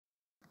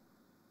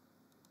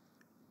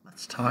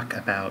Let's talk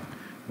about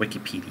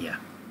Wikipedia.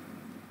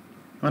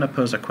 I want to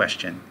pose a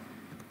question.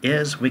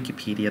 Is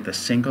Wikipedia the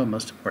single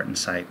most important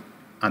site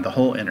on the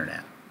whole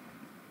internet?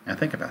 Now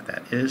think about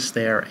that. Is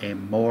there a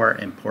more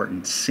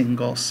important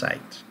single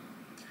site?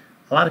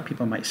 A lot of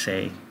people might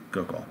say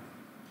Google,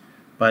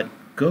 but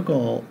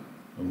Google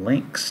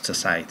links to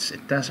sites.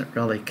 It doesn't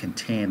really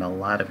contain a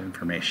lot of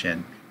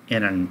information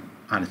in and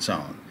on its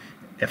own.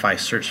 If I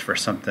search for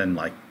something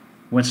like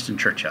Winston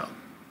Churchill,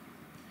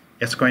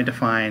 it's going to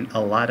find a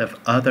lot of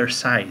other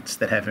sites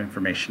that have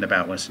information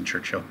about Winston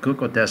Churchill.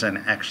 Google doesn't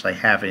actually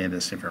have any of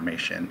this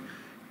information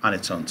on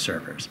its own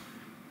servers.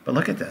 But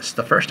look at this.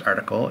 The first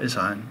article is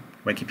on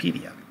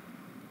Wikipedia.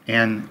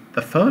 And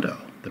the photo,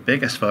 the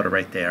biggest photo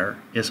right there,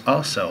 is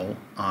also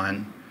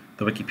on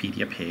the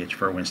Wikipedia page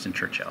for Winston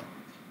Churchill.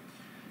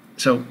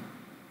 So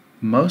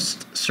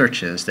most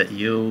searches that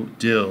you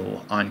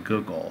do on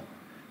Google,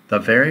 the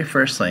very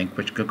first link,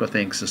 which Google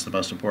thinks is the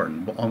most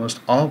important, will almost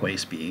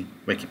always be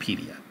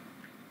Wikipedia.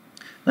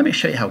 Let me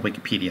show you how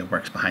Wikipedia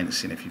works behind the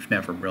scene if you've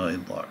never really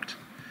looked.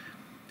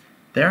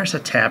 There's a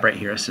tab right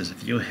here that says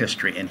View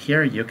History, and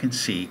here you can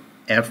see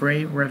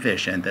every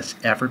revision that's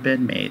ever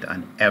been made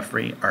on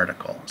every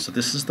article. So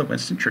this is the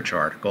Winston Churchill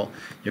article.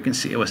 You can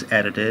see it was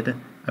edited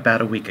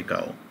about a week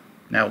ago.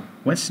 Now,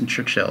 Winston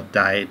Churchill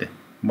died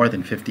more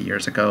than 50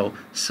 years ago,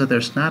 so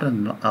there's not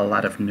a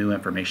lot of new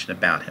information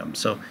about him.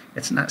 So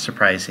it's not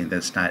surprising that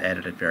it's not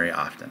edited very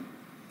often.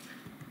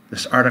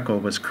 This article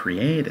was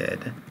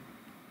created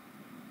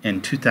in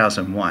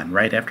 2001,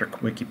 right after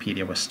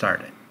Wikipedia was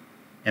started.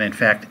 And in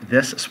fact,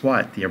 this is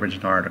what the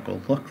original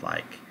article looked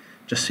like.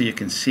 Just so you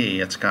can see,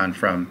 it's gone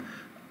from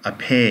a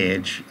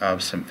page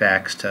of some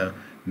facts to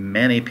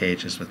many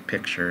pages with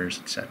pictures,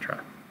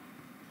 etc.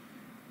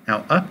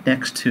 Now, up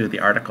next to the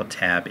article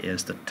tab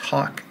is the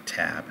Talk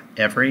tab.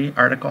 Every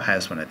article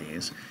has one of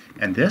these,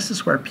 and this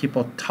is where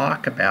people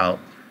talk about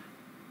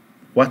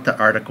what the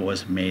article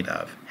was made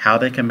of, how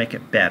they can make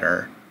it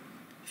better,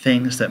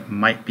 things that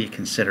might be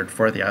considered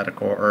for the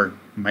article or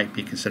might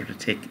be considered to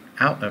take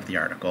out of the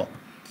article.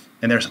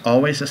 And there's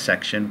always a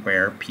section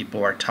where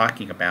people are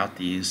talking about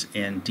these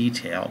in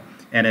detail,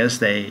 and as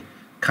they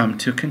come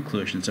to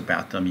conclusions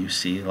about them, you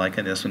see, like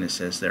in this one, it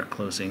says they're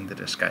closing the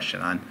discussion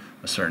on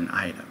a certain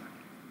item.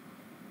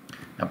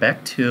 Now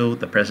back to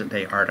the present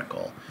day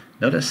article.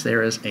 Notice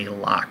there is a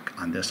lock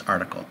on this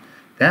article.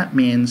 That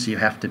means you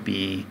have to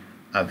be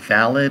a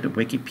valid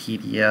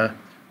Wikipedia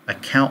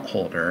account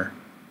holder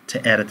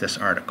to edit this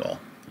article.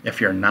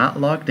 If you're not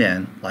logged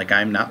in, like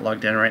I'm not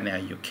logged in right now,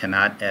 you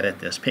cannot edit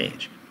this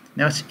page.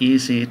 Now it's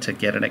easy to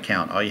get an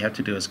account. All you have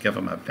to do is give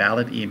them a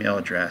valid email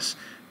address,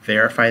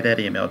 verify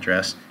that email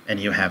address, and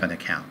you have an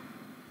account.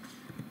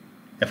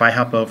 If I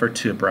hop over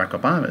to Barack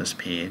Obama's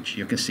page,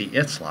 you can see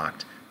it's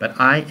locked, but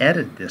I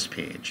edited this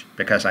page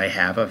because I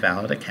have a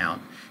valid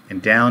account.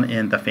 And down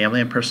in the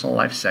Family and Personal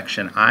Life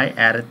section, I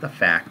added the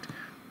fact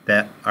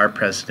that our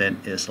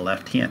president is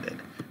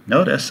left-handed.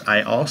 Notice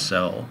I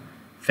also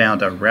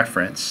found a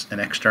reference, an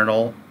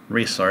external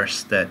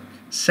resource that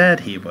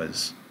said he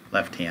was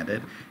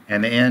left-handed,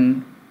 and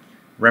in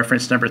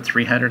reference number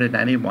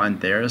 391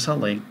 there is a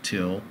link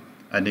to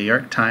a New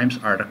York Times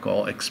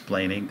article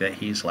explaining that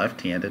he's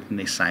left-handed and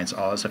he signs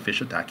all his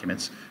official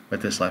documents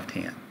with his left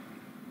hand.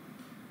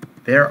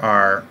 There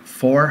are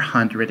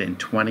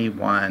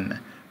 421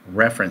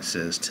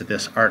 references to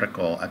this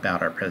article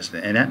about our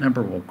president, and that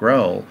number will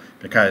grow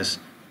because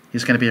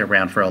he's going to be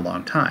around for a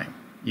long time,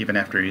 even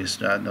after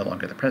he's no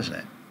longer the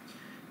president.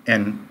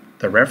 And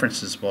the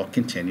references will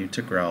continue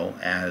to grow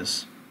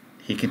as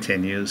he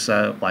continues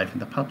life in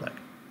the public.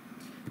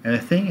 And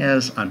the thing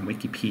is, on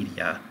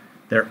Wikipedia,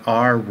 there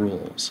are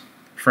rules.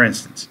 For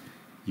instance,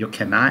 you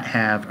cannot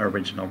have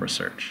original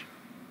research.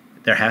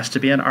 There has to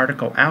be an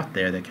article out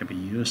there that can be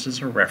used as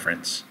a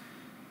reference.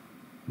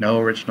 No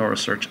original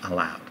research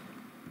allowed.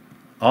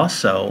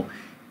 Also,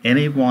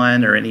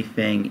 anyone or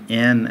anything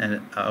in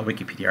a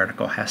Wikipedia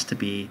article has to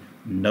be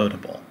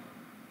notable.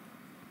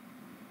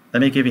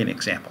 Let me give you an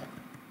example.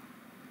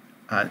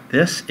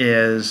 This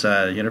is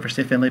a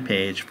University of Findlay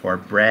page for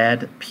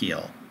Brad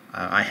Peel.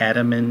 I had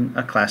him in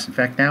a class. In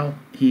fact, now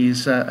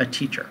he's a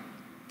teacher.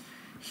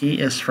 He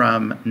is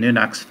from New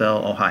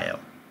Knoxville, Ohio.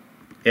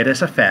 It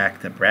is a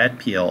fact that Brad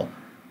Peel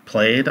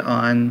played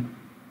on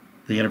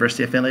the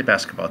University of Findlay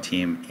basketball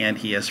team, and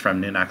he is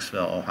from New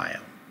Knoxville, Ohio.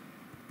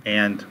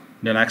 And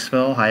New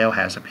Knoxville, Ohio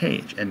has a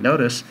page. And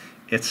notice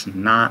it's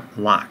not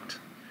locked.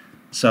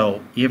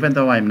 So even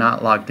though I'm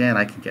not logged in,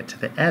 I can get to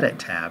the Edit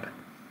tab.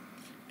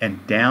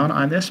 And down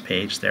on this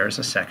page, there's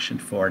a section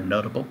for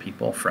notable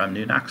people from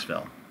New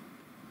Knoxville.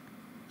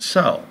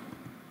 So,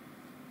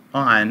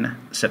 on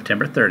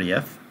September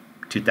 30th,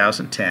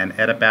 2010,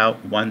 at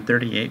about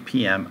 1:38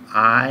 p.m.,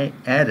 I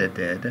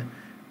edited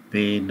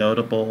the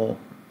notable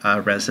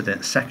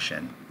resident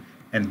section.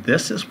 And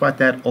this is what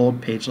that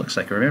old page looks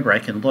like. Remember, I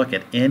can look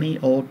at any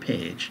old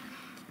page,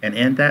 and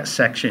in that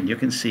section, you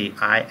can see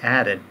I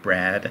added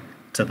Brad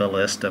to the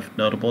list of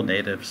notable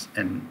natives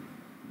and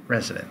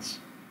residents.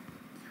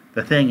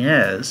 The thing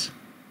is,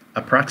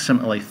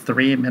 approximately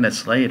 3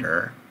 minutes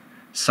later,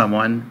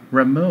 someone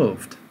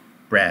removed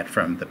Brad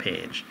from the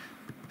page,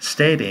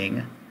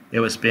 stating it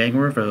was being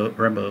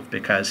removed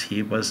because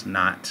he was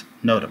not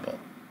notable.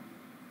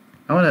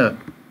 I want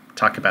to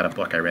talk about a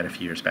book I read a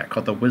few years back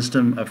called The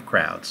Wisdom of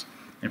Crowds.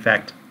 In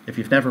fact, if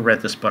you've never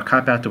read this book,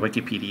 hop out to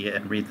Wikipedia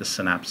and read the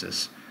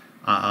synopsis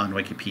on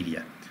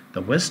Wikipedia.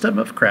 The Wisdom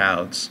of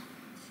Crowds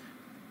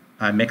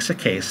makes a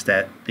case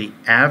that the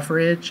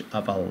average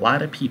of a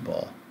lot of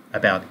people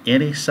about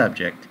any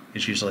subject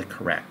is usually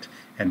correct.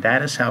 And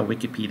that is how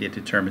Wikipedia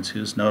determines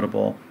who's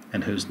notable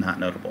and who's not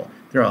notable.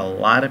 There are a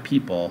lot of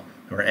people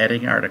who are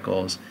editing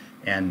articles,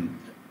 and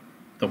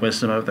the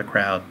wisdom of the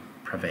crowd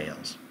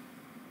prevails.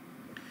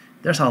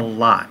 There's a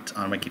lot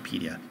on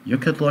Wikipedia. You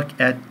could look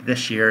at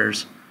this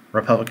year's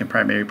Republican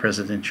primary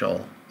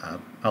presidential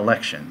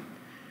election,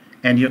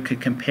 and you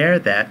could compare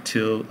that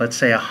to, let's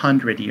say,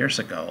 100 years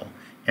ago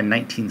in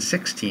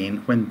 1916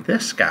 when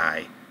this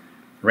guy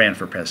ran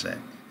for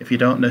president. If you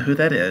don't know who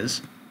that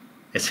is,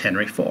 it's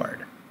Henry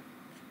Ford.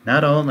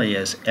 Not only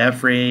is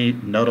every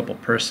notable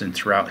person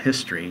throughout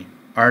history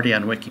already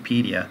on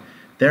Wikipedia,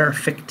 there are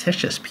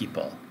fictitious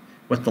people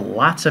with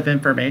lots of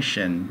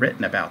information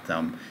written about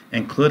them,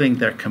 including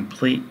their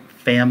complete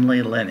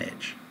family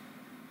lineage.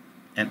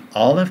 And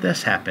all of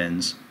this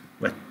happens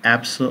with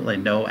absolutely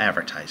no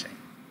advertising.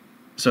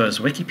 So is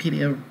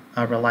Wikipedia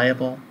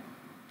reliable?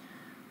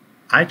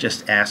 I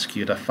just ask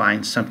you to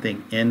find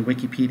something in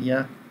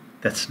Wikipedia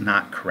that's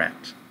not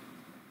correct.